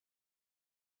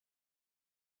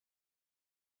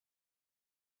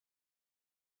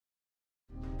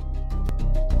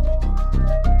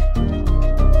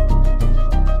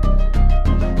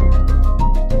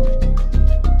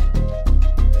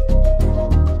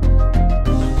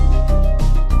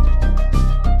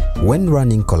When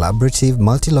running collaborative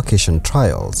multi-location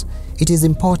trials, it is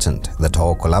important that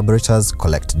all collaborators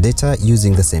collect data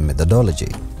using the same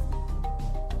methodology.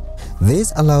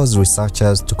 This allows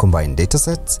researchers to combine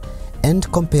datasets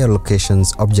and compare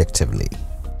locations objectively.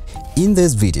 In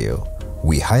this video,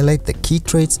 we highlight the key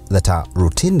traits that are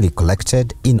routinely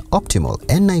collected in optimal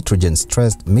and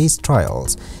nitrogen-stressed maize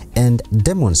trials and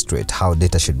demonstrate how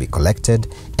data should be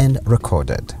collected and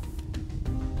recorded.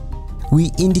 We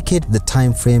indicate the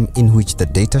time frame in which the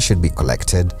data should be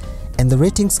collected and the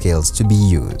rating scales to be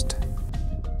used.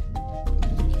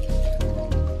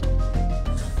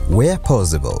 Where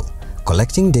possible,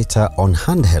 collecting data on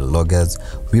handheld loggers,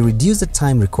 we reduce the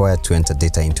time required to enter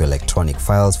data into electronic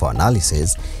files for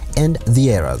analysis and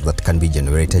the errors that can be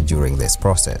generated during this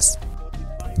process.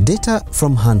 Data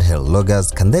from handheld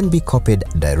loggers can then be copied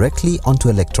directly onto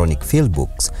electronic field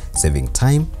books, saving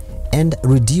time and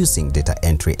reducing data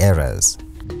entry errors.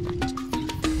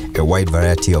 A wide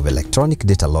variety of electronic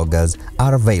data loggers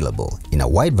are available in a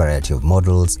wide variety of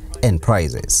models and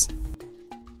prices.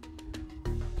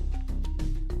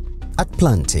 At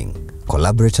planting,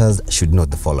 collaborators should note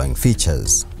the following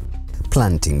features.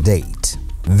 Planting date.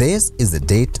 This is the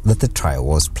date that the trial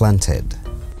was planted.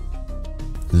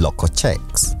 Local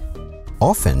checks.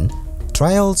 Often,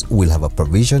 trials will have a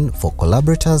provision for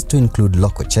collaborators to include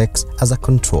local checks as a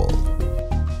control.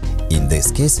 In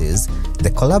these cases,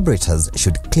 the collaborators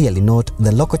should clearly note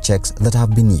the local checks that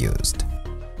have been used.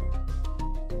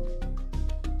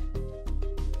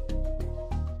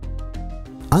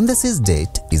 Anthesis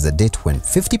date is the date when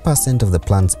 50% of the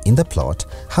plants in the plot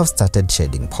have started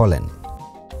shedding pollen.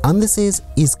 Anthesis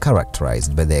is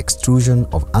characterized by the extrusion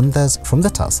of anthers from the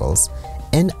tassels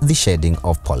and the shedding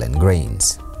of pollen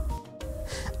grains.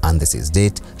 Anthesis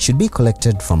date should be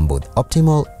collected from both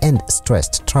optimal and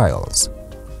stressed trials.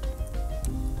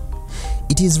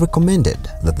 It is recommended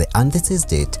that the anthesis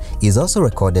date is also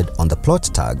recorded on the plot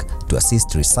tag to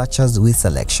assist researchers with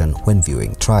selection when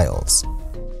viewing trials.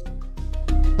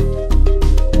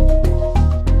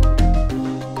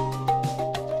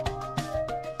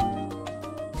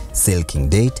 Silking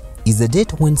date is the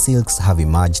date when silks have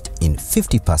emerged in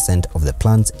 50% of the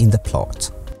plants in the plot.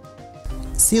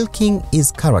 Silking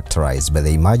is characterized by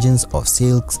the emergence of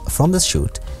silks from the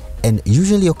shoot and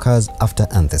usually occurs after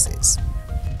anthesis.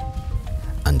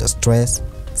 Under stress,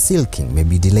 silking may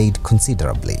be delayed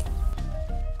considerably.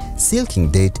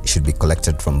 Silking date should be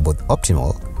collected from both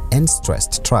optimal and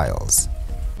stressed trials.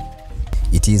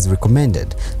 It is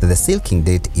recommended that the silking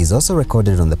date is also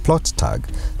recorded on the plot tag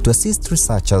to assist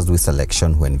researchers with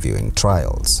selection when viewing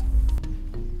trials.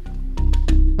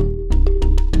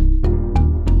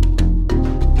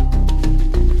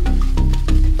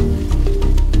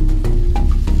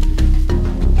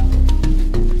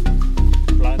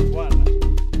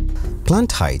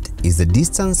 Plant height is the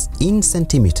distance in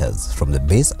centimeters from the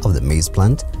base of the maize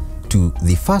plant to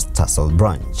the first tassel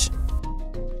branch.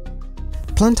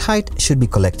 Plant height should be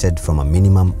collected from a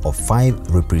minimum of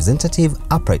 5 representative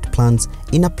upright plants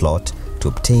in a plot to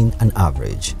obtain an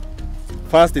average.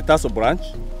 First tassel branch,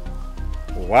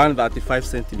 135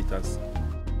 centimeters.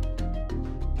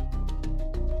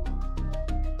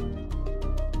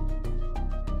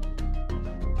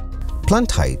 Plant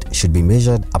height should be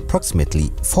measured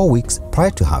approximately 4 weeks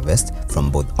prior to harvest from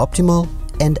both optimal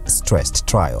and stressed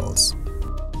trials.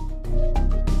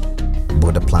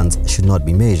 Border plants should not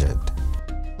be measured.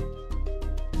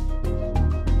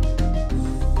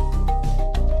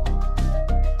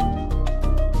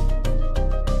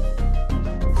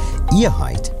 Ear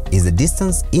height is the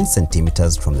distance in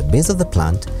centimeters from the base of the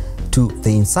plant to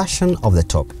the insertion of the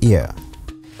top ear.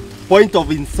 Point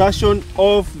of insertion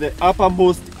of the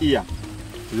uppermost ear.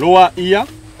 Lower ear,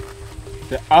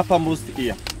 the uppermost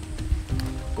ear,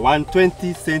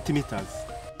 120 centimeters.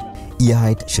 Ear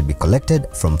height should be collected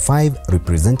from 5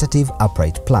 representative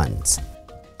upright plants.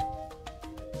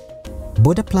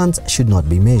 Border plants should not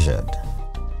be measured.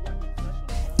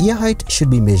 Ear height should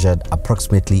be measured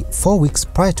approximately 4 weeks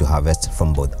prior to harvest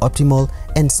from both optimal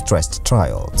and stressed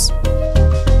trials.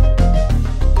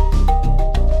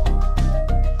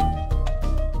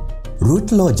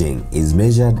 Root lodging is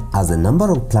measured as the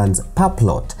number of plants per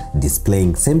plot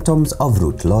displaying symptoms of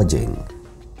root lodging.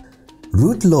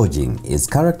 Root lodging is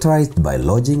characterized by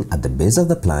lodging at the base of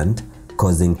the plant,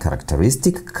 causing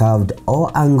characteristic curved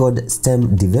or angled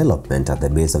stem development at the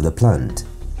base of the plant.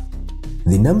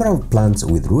 The number of plants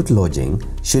with root lodging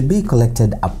should be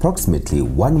collected approximately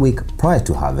 1 week prior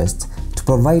to harvest to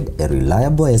provide a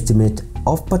reliable estimate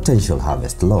of potential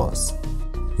harvest loss.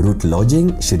 Root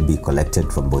lodging should be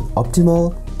collected from both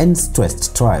optimal and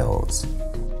stressed trials.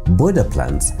 Border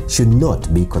plants should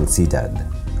not be considered.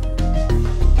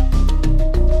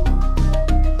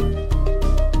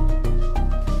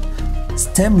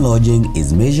 Stem lodging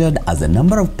is measured as the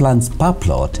number of plants per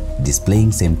plot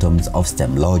displaying symptoms of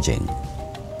stem lodging.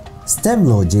 Stem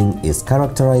lodging is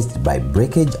characterized by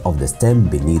breakage of the stem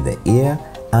beneath the ear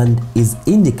and is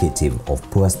indicative of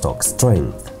poor stalk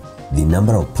strength. The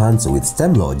number of plants with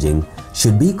stem lodging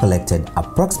should be collected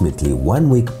approximately 1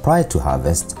 week prior to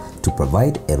harvest to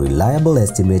provide a reliable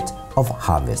estimate of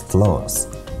harvest loss.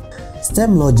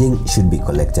 Stem lodging should be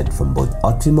collected from both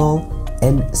optimal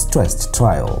and stressed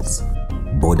trials.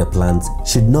 Border plants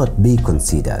should not be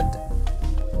considered.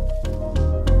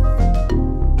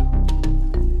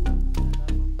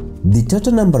 The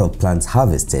total number of plants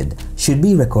harvested should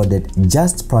be recorded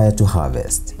just prior to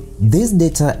harvest. This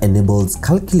data enables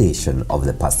calculation of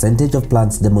the percentage of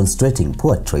plants demonstrating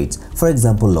poor traits, for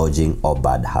example lodging or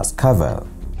bad husk cover.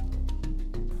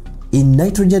 In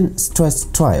nitrogen stress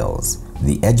trials,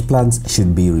 the edge plants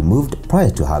should be removed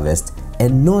prior to harvest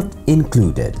and not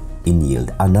included in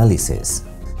yield analysis.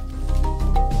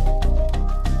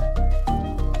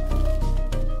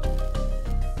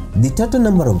 The total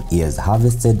number of ears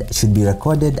harvested should be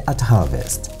recorded at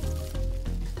harvest.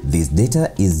 This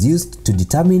data is used to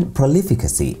determine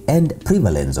prolificacy and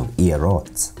prevalence of ear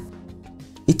rots.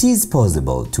 It is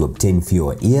possible to obtain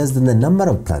fewer ears than the number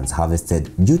of plants harvested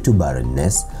due to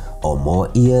barrenness or more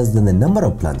ears than the number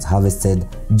of plants harvested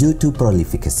due to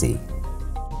prolificacy.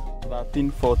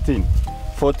 13, 14.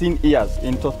 14 ears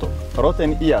in total.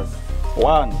 Rotten ears.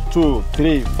 1, 2,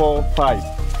 3, 4,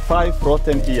 5. 5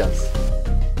 rotten ears.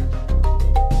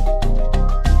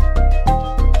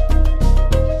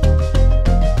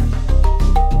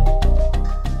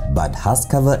 Bad husk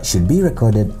cover should be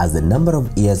recorded as the number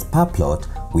of ears per plot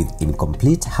with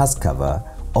incomplete husk cover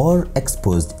or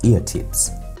exposed ear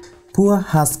tips. Poor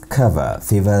husk cover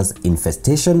favors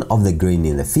infestation of the grain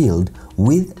in the field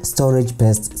with storage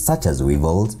pests such as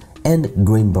weevils and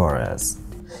grain borers.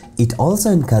 It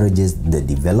also encourages the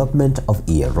development of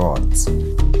ear rots.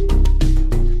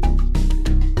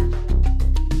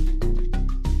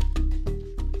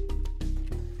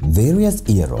 Various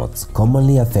ear rots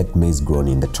commonly affect maize grown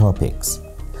in the tropics.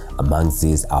 Amongst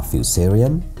these are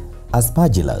Fusarium,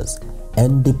 Aspergillus,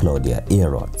 and Diplodia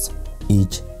ear rots,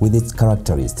 each with its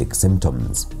characteristic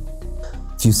symptoms.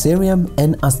 Fusarium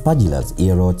and Aspergillus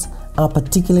ear rots are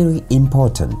particularly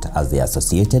important as they are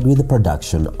associated with the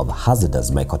production of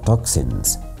hazardous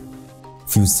mycotoxins.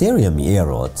 Fusarium ear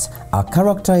rots are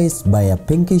characterized by a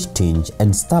pinkish tinge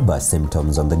and stubber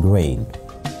symptoms on the grain.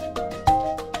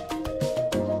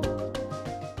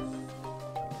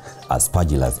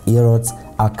 Aspergillus ear rots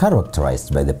are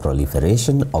characterized by the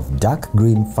proliferation of dark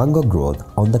green fungal growth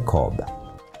on the cob.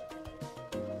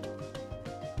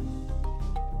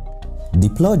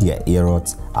 Diplodia ear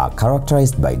rots are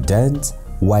characterized by dense,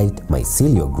 white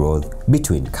mycelial growth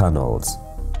between kernels.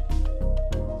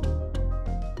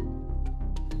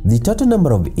 The total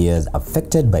number of ears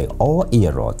affected by all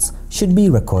ear rots should be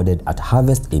recorded at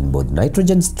harvest in both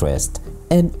nitrogen-stressed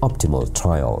and optimal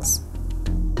trials.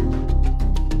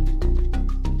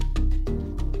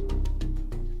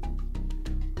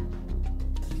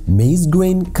 Maize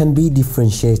grain can be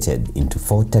differentiated into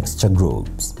 4 texture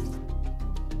groups: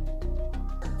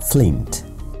 flint,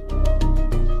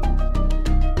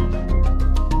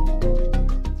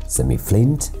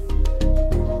 semi-flint,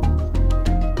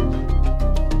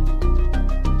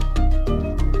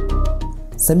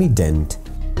 semi-dent,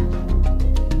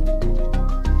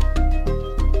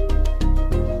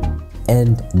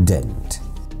 and dent.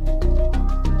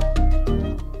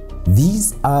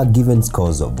 These are given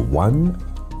scores of 1,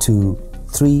 2,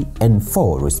 3, and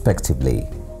 4 respectively.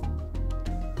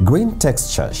 Grain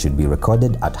texture should be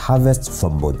recorded at harvest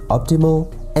from both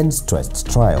optimal and stressed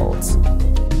trials.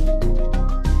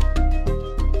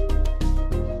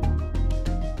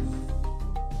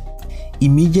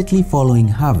 Immediately following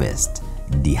harvest,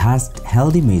 dehusked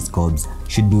healthy maize cobs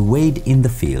should be weighed in the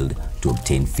field to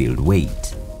obtain field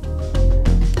weight.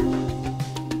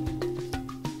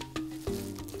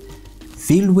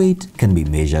 Field weight can be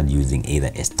measured using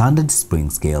either a standard spring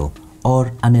scale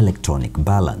or an electronic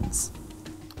balance.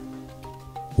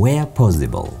 Where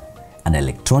possible, an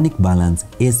electronic balance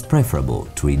is preferable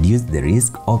to reduce the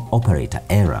risk of operator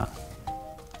error.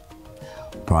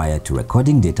 Prior to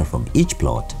recording data from each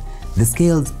plot, the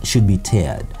scales should be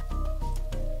tiered.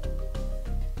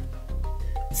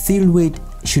 Field weight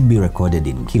should be recorded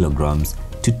in kilograms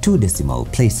to 2 decimal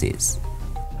places.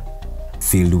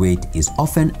 Field weight is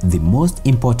often the most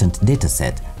important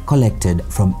dataset collected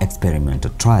from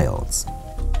experimental trials.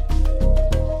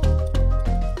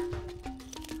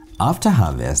 After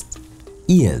harvest,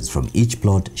 ears from each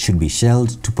plot should be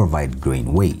shelled to provide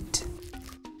grain weight.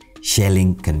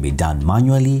 Shelling can be done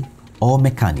manually or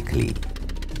mechanically.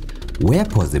 Where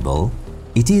possible,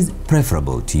 it is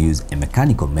preferable to use a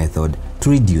mechanical method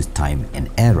to reduce time and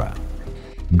error.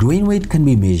 Grain weight can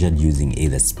be measured using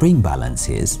either spring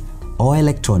balances or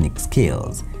electronic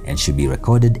scales and should be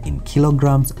recorded in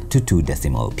kilograms to 2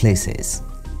 decimal places.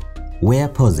 Where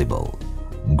possible,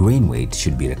 grain weight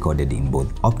should be recorded in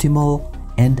both optimal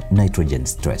and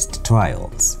nitrogen-stressed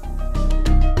trials.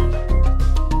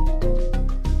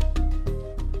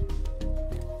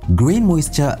 Grain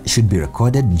moisture should be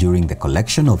recorded during the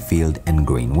collection of field and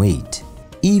grain weight.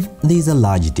 If there is a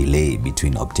large delay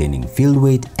between obtaining field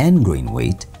weight and grain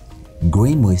weight,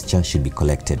 grain moisture should be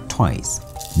collected twice.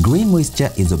 Grain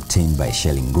moisture is obtained by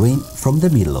shelling grain from the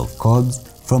middle of cobs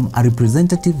from a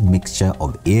representative mixture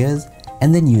of ears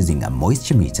and then using a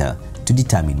moisture meter to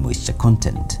determine moisture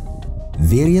content.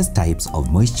 Various types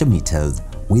of moisture meters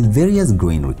with various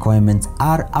grain requirements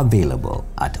are available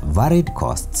at varied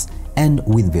costs and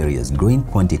with various grain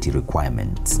quantity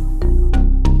requirements.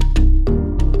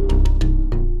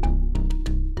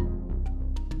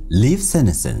 Leaf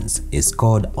senescence is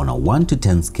scored on a 1 to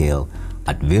 10 scale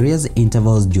at various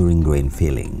intervals during grain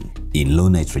filling. In low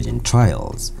nitrogen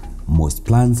trials, most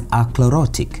plants are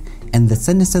chlorotic, and the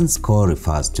senescence score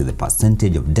refers to the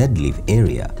percentage of dead leaf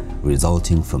area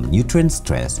resulting from nutrient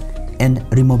stress and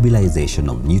remobilization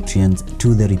of nutrients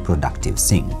to the reproductive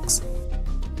sinks.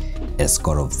 A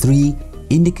score of 3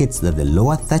 indicates that the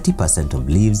lower 30% of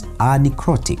leaves are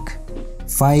necrotic.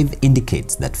 5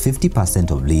 indicates that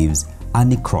 50% of leaves are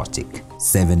necrotic.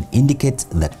 7 indicates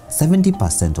that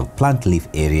 70% of plant leaf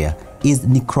area is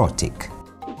necrotic.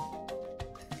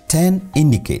 10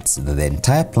 indicates that the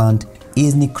entire plant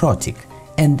is necrotic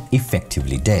and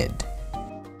effectively dead.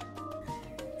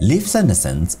 Leaf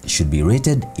senescence should be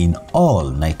rated in all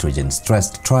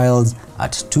nitrogen-stressed trials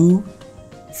at 2,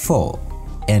 4,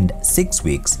 and 6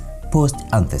 weeks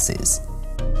post-anthesis.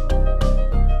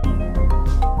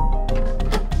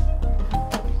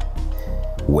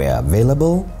 Where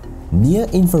available,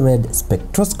 near-infrared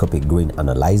spectroscopic grain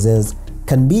analyzers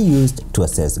can be used to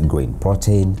assess grain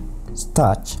protein,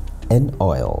 starch, and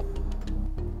oil.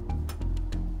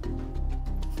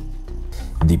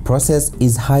 The process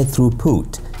is high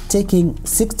throughput, taking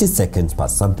 60 seconds per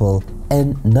sample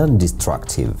and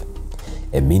non-destructive.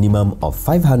 A minimum of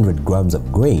 500 grams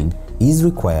of grain is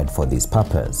required for this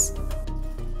purpose.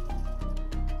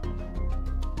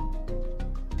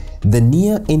 The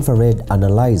near-infrared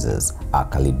analyzers are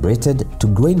calibrated to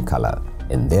grain color,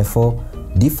 and therefore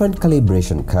different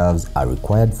calibration curves are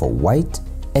required for white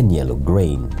and yellow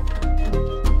grain.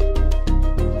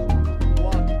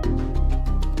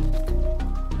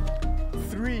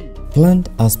 Plant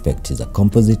aspect is a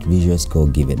composite visual score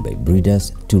given by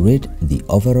breeders to rate the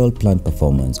overall plant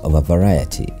performance of a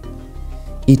variety.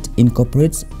 It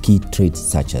incorporates key traits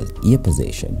such as ear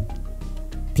position,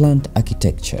 plant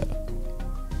architecture,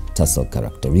 tassel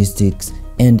characteristics,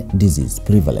 and disease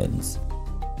prevalence.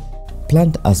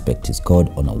 Plant aspect is scored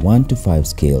on a 1 to 5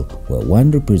 scale, where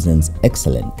 1 represents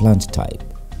excellent plant type,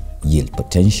 yield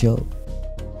potential,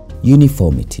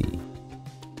 uniformity,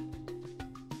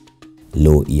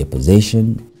 low ear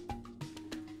position,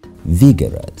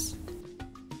 vigorous,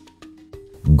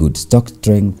 good stock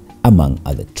strength, among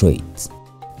other traits.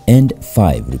 And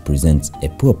 5 represents a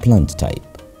poor plant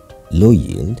type, low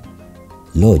yield,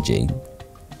 lodging,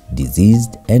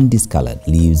 diseased and discolored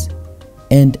leaves,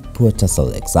 and poor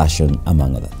tassel exertion,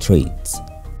 among other traits.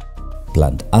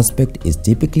 Plant aspect is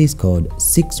typically scored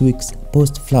 6 weeks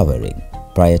post-flowering,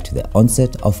 prior to the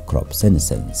onset of crop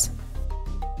senescence.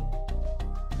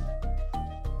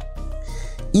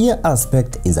 Ear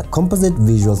aspect is a composite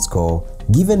visual score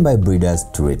given by breeders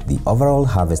to rate the overall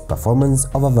harvest performance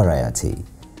of a variety.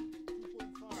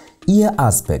 Ear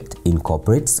aspect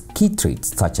incorporates key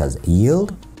traits such as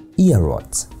yield, ear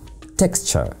rots,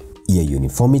 texture, ear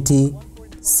uniformity,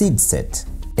 seed set,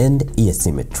 and ear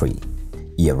symmetry.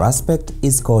 Ear aspect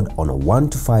is scored on a 1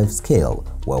 to 5 scale,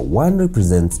 where 1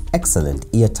 represents excellent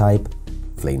ear type,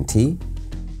 flinty,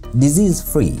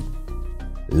 disease-free,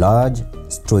 large,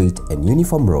 straight and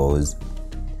uniform rows,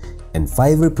 and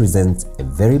 5 represents a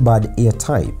very bad ear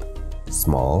type,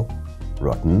 small,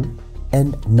 rotten,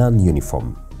 and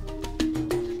non-uniform.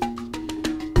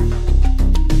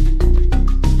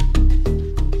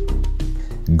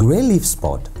 Grey leaf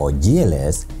spot, or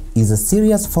GLS, is a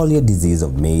serious foliar disease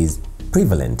of maize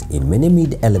prevalent in many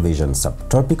mid-elevation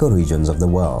subtropical regions of the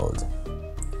world.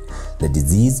 The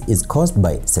disease is caused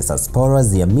by Sessospora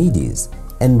ziamidis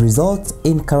and results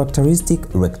in characteristic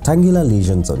rectangular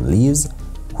lesions on leaves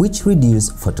which reduce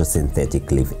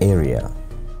photosynthetic leaf area.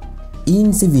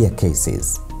 In severe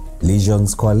cases,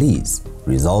 Lesions coalesce,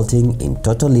 resulting in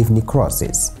total leaf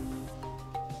necrosis.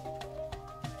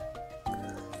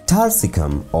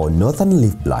 Tarsicum or northern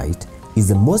leaf blight is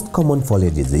the most common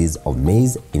foliar disease of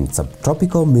maize in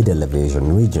subtropical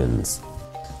mid-elevation regions.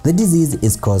 The disease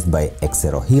is caused by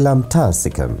Xerohyllum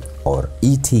tarsicum or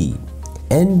ET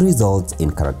and results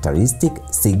in characteristic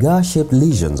cigar-shaped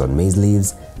lesions on maize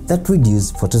leaves that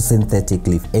reduce photosynthetic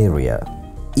leaf area.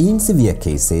 In severe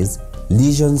cases,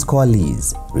 lesions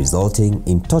coalesce, resulting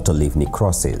in total leaf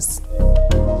necrosis.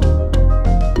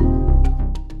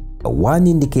 1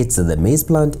 indicates that the maize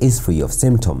plant is free of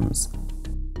symptoms.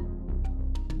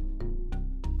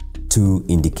 2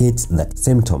 indicates that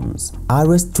symptoms are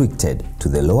restricted to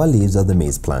the lower leaves of the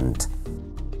maize plant.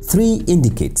 3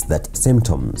 indicates that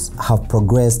symptoms have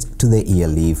progressed to the ear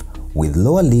leaf with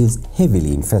lower leaves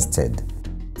heavily infested.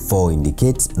 4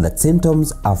 indicates that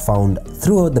symptoms are found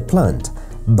throughout the plant,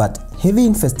 but heavy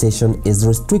infestation is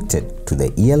restricted to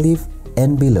the ear leaf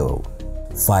and below.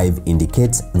 5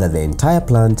 indicates that the entire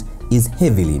plant is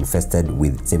heavily infested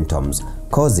with symptoms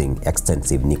causing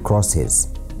extensive necrosis.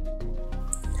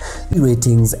 The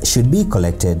ratings should be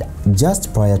collected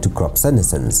just prior to crop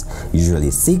senescence,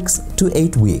 usually 6 to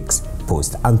 8 weeks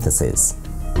post-anthesis.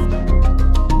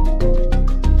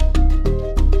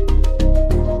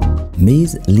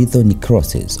 Maize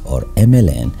lithonecrosis or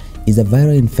MLN is a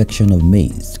viral infection of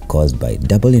maize caused by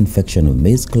double infection of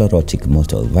maize chlorotic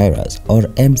mottle virus or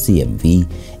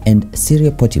MCMV and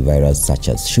cereopotivirus such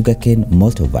as sugarcane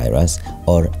mottle virus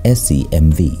or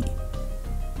SCMV.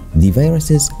 The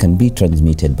viruses can be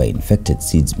transmitted by infected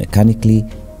seeds mechanically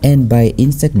and by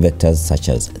insect vectors such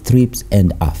as thrips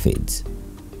and aphids.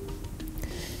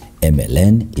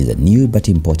 MLN is a new but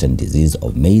important disease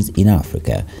of maize in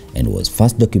Africa and was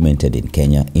first documented in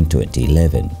Kenya in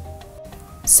 2011.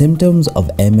 Symptoms of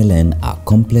MLN are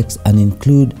complex and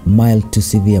include mild to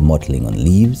severe mottling on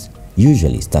leaves,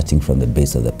 usually starting from the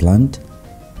base of the plant,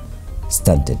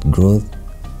 stunted growth,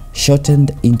 shortened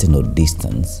internode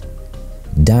distance,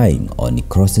 dying or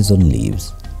necrosis on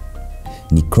leaves,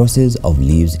 necrosis of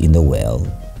leaves in the well,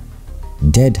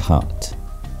 dead heart,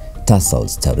 tarsal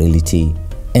sterility,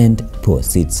 and poor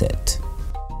seed set.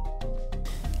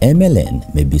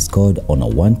 MLN may be scored on a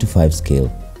 1 to 5 scale,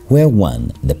 where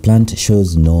 1. The plant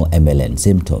shows no MLN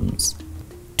symptoms,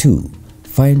 2.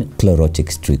 Fine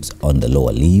chlorotic streaks on the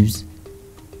lower leaves,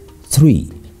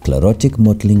 3. Chlorotic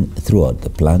mottling throughout the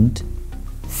plant,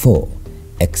 4.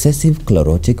 Excessive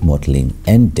chlorotic mottling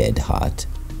and dead heart,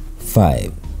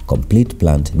 5. Complete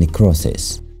plant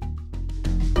necrosis.